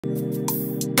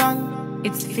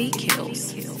It's Feet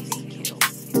Kills.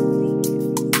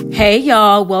 Hey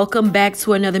y'all, welcome back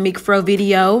to another MeekFro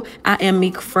video. I am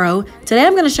MeekFro. Today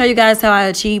I'm going to show you guys how I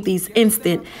achieve these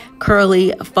instant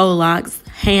curly faux locks,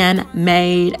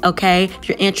 handmade, okay? If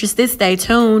you're interested, stay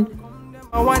tuned.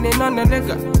 I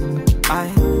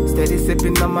steady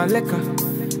sipping on my liquor.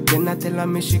 Then I tell her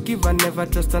me she give her never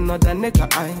trust another nigga.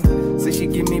 I say she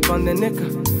give me on the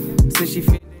nigga. Say she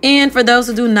feel. And for those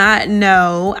who do not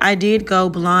know, I did go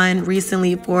blonde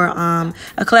recently for a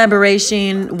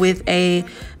collaboration with a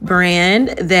brand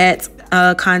that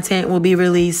content will be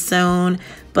released soon.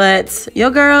 But your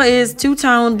girl is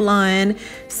two-tone blonde.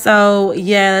 So,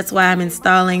 yeah, that's why I'm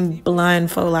installing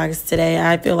blonde faux locks today.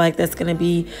 I feel like that's going to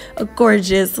be a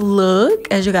gorgeous look,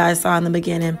 as you guys saw in the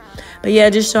beginning. But,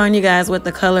 yeah, just showing you guys what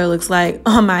the color looks like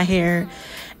on my hair.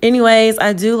 Anyways,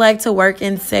 I do like to work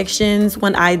in sections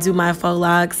when I do my faux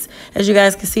locks. As you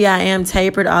guys can see, I am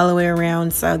tapered all the way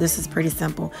around, so this is pretty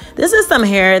simple. This is some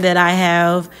hair that I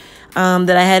have,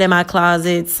 that I had in my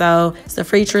closet. So it's the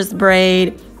Freetress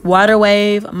braid, water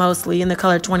wave, mostly in the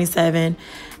color 27.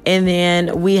 And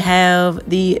then we have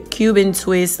the Cuban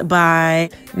twist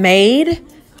by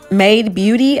Mayde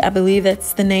Beauty, I believe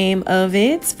that's the name of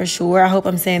it for sure. I hope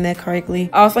I'm saying that correctly.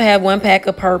 I also have one pack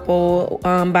of purple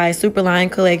by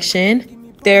Superline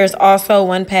collection. There's also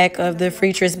one pack of the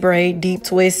Freetress braid deep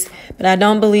twist, but I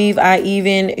don't believe I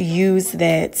even use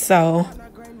that. So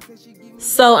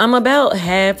I'm about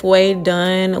halfway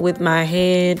done with my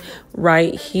head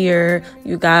right here.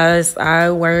 You guys, I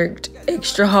worked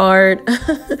extra hard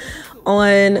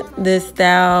on this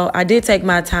style. I did take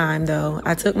my time though.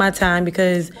 I took my time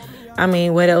because I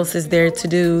mean, what else is there to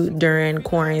do during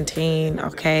quarantine?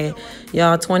 Okay,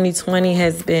 y'all, 2020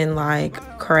 has been like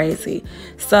crazy.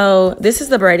 So this is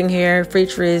the braiding hair,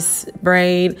 Freetress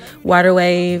braid, water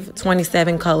wave,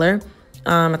 27 color.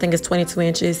 I think it's 22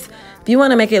 inches. If you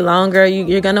want to make it longer,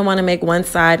 you're gonna want to make one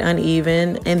side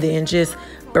uneven and then just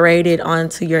braid it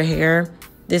onto your hair.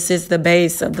 This is the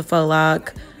base of the faux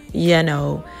lock, you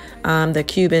know. The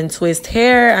Cuban twist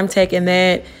hair, I'm taking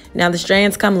that. Now the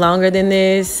strands come longer than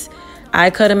this. I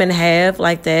cut them in half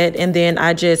like that, and then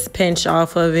I just pinch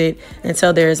off of it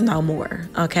until there's no more,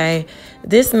 okay?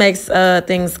 This makes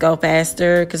things go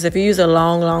faster, because if you use a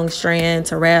long strand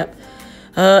to wrap,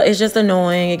 it's just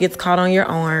annoying. It gets caught on your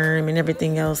arm and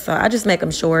everything else. So I just make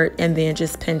them short and then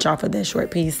just pinch off of that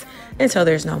short piece until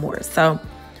there's no more. So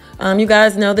you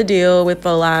guys know the deal with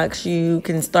faux locks. You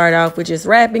can start off with just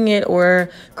wrapping it or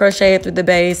crochet it through the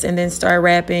base and then start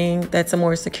wrapping. That's a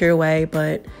more secure way,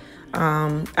 but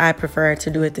I prefer to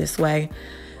do it this way.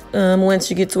 Once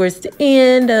you get towards the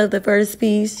end of the first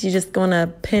piece, you're just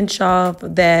gonna pinch off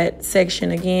that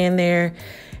section again there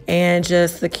and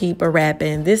just to keep a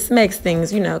wrapping. This makes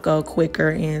things, you know, go quicker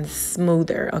and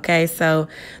smoother, okay? So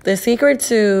the secret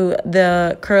to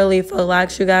the curly faux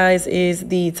locks, you guys, is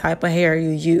the type of hair you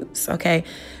use, okay?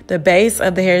 The base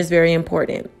of the hair is very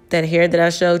important. That hair that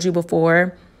I showed you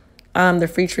before, the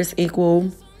Freetress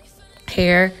equal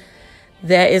hair,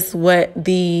 that is what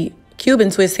the Cuban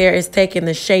twist hair is taking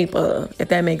the shape of, if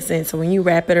that makes sense. So when you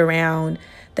wrap it around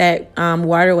that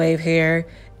water wave hair,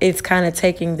 it's kind of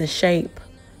taking the shape,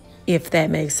 if that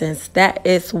makes sense. That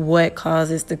is what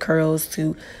causes the curls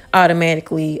to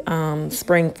automatically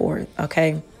spring forth,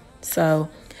 okay? So,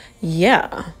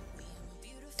 yeah.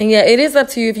 And yeah, it is up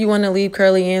to you if you want to leave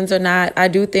curly ends or not. I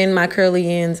do thin my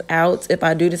curly ends out if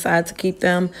I do decide to keep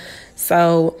them.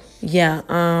 So,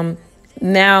 yeah.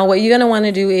 Now, what you're going to want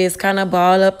to do is kind of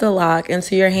ball up the lock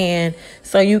into your hand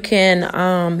so you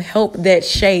can help that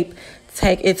shape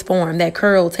take its form, that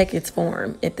curl take its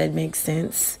form, if that makes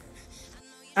sense.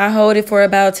 I hold it for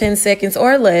about 10 seconds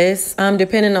or less,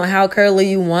 depending on how curly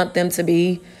you want them to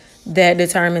be. That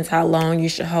determines how long you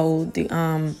should hold the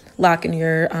lock in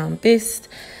your fist.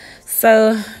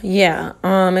 So, yeah,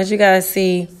 as you guys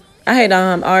see, I had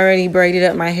already braided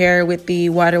up my hair with the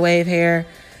water wave hair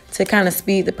to kind of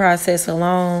speed the process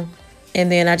along. And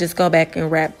then I just go back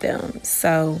and wrap them.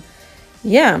 So,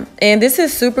 yeah. And this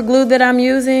is super glue that I'm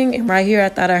using. And right here, I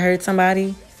thought I heard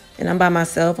somebody. And I'm by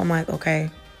myself. I'm like,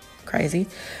 okay. Crazy,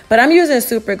 but I'm using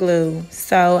super glue,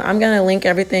 so I'm gonna link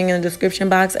everything in the description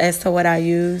box as to what I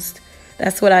used.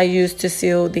 That's what I used to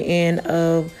seal the end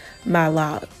of my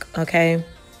lock, okay?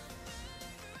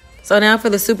 So now for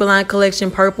the Superline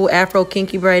collection purple Afro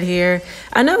Kinky braid hair.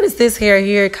 I noticed this hair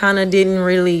here kind of didn't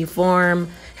really form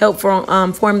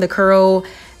the curl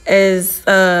as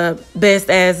best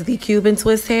as the Cuban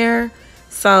twist hair.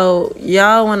 So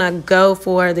y'all want to go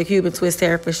for the Cuban twist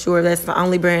hair for sure. That's the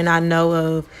only brand I know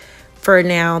of for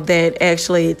now that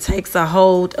actually takes a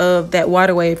hold of that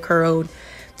water wave curl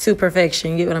to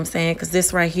perfection. You get what I'm saying? Because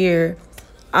this right here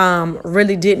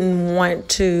really didn't want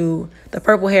to, the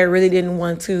purple hair really didn't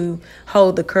want to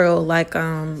hold the curl like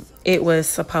it was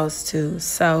supposed to.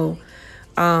 So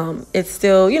it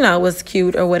still, you know, was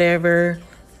cute or whatever,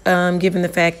 given the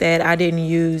fact that I didn't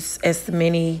use as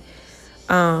many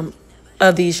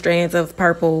of these strands of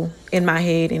purple in my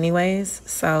head anyways.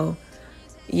 So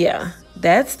yeah,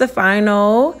 that's the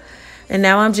final. And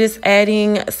now I'm just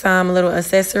adding some little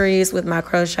accessories with my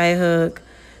crochet hook.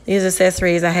 These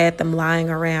accessories, I had them lying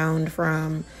around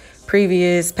from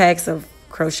previous packs of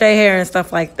crochet hair and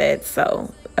stuff like that.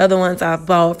 So other ones I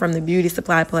bought from the beauty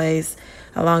supply place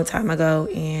a long time ago.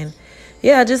 And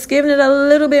yeah, just giving it a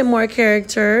little bit more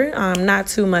character, not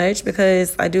too much,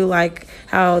 because I do like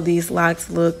how these locks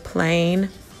look plain.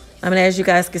 I mean, as you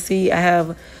guys can see, I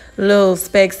have little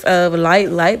specks of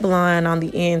light blonde on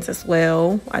the ends as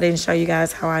well. I didn't show you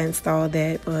guys how I installed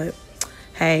that, but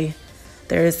hey,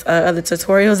 there's other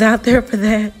tutorials out there for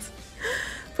that.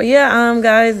 But yeah,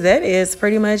 guys, that is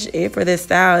pretty much it for this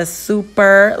style. It's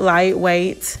super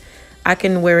lightweight. I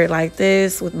can wear it like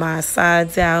this with my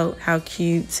sides out. How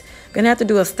cute. I'm gonna have to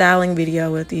do a styling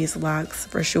video with these locks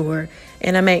for sure,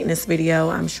 and a maintenance video,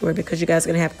 I'm sure, because you guys are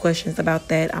gonna have questions about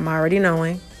that. I'm already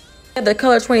knowing. The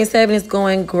color 27 is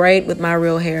going great with my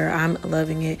real hair. I'm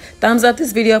loving it. Thumbs up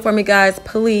this video for me, guys.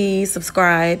 Please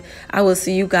subscribe. I will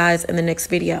see you guys in the next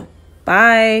video.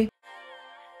 Bye.